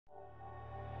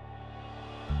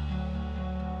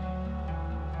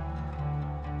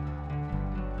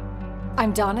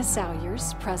I'm Donna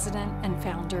Salyers, president and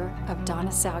founder of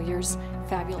Donna Salyers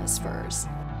Fabulous-Furs.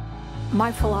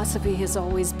 My philosophy has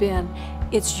always been,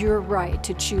 it's your right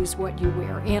to choose what you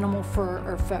wear, animal fur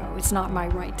or faux. It's not my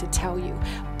right to tell you.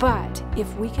 But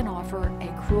if we can offer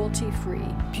a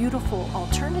cruelty-free, beautiful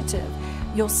alternative,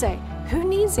 you'll say, who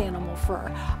needs animal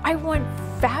fur? I want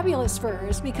fabulous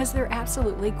furs because they're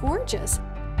absolutely gorgeous.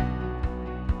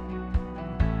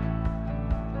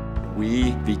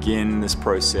 We begin this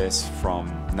process from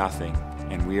nothing,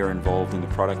 and we are involved in the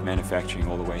product manufacturing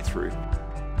all the way through.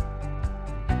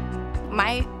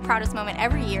 My proudest moment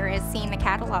every year is seeing the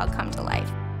catalog come to life.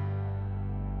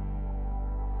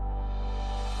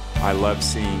 I love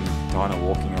seeing Donna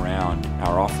walking around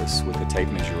our office with a tape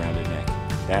measure around her neck.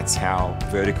 That's how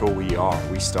vertical we are.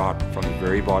 We start from the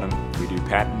very bottom, we do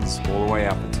patterns all the way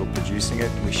up until producing it,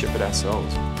 and we ship it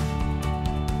ourselves.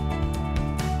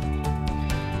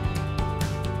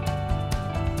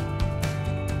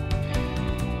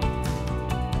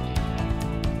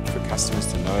 For customers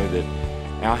to know that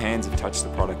our hands have touched the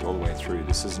product all the way through.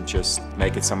 This isn't just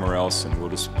make it somewhere else and we'll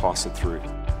just pass it through.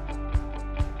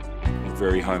 We're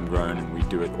very homegrown and we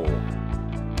do it all.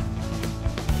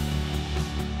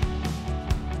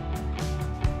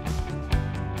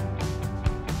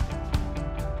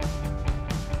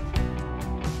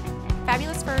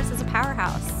 Fabulous-Furs is a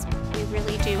powerhouse. We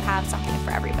really do have something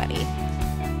for everybody.